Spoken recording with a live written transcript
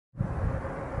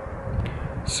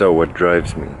So what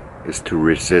drives me is to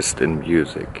resist in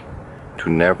music, to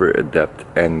never adapt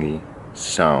any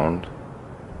sound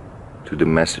to the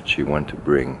message you want to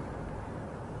bring.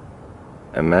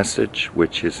 A message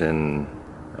which is in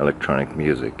electronic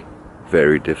music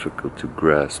very difficult to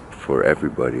grasp for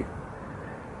everybody.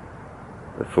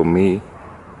 But for me,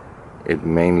 it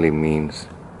mainly means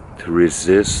to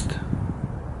resist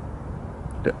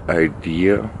the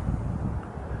idea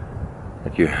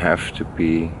that you have to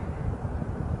be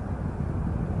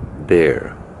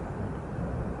there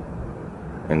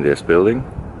in this building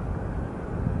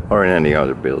or in any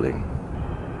other building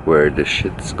where the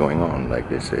shit's going on, like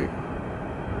they say.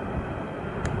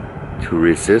 To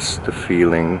resist the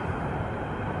feeling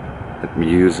that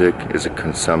music is a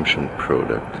consumption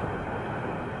product.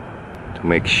 To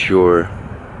make sure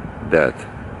that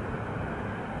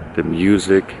the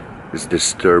music is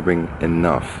disturbing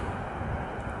enough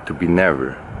to be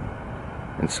never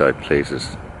inside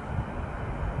places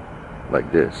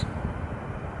like this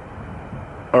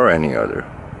or any other.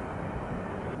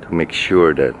 To make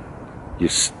sure that you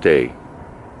stay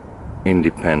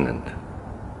independent.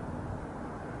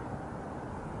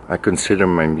 I consider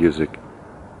my music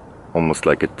almost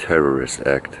like a terrorist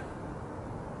act,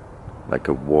 like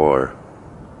a war,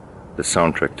 the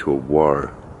soundtrack to a war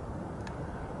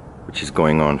which is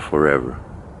going on forever,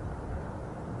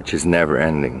 which is never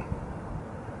ending,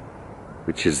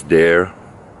 which is there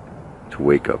to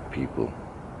wake up people,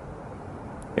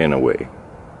 in a way,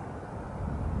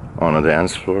 on a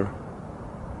dance floor,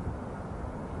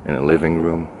 in a living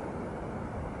room,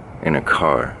 in a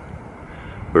car,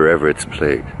 wherever it's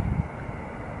played.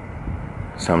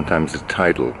 Sometimes the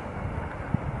title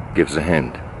gives a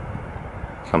hint,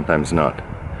 sometimes not.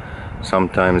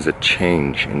 Sometimes a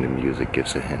change in the music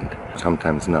gives a hint,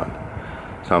 sometimes not.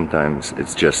 Sometimes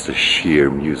it's just a sheer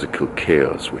musical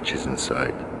chaos which is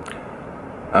inside.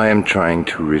 I am trying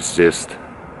to resist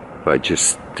by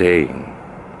just staying,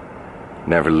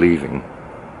 never leaving,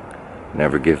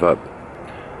 never give up.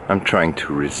 I'm trying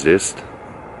to resist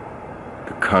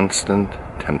the constant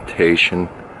temptation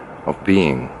of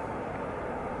being,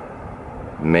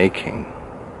 making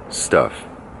stuff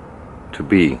to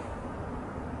be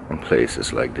in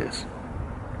places like this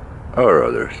or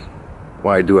others.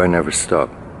 Why do I never stop?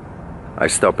 I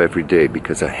stop every day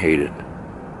because I hate it,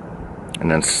 and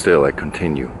then still I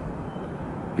continue,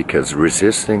 because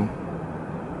resisting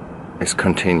is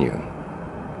continuing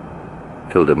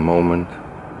till the moment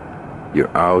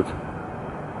you're out,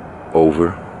 over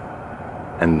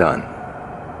and done.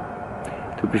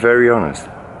 To be very honest,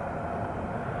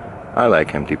 I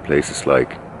like empty places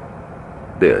like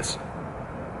this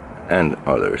and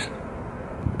others.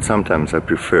 Sometimes I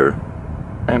prefer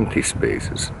empty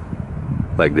spaces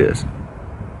like this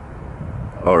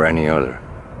or any other.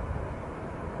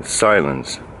 The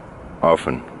silence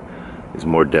often is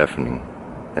more deafening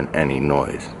than any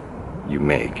noise you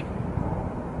make.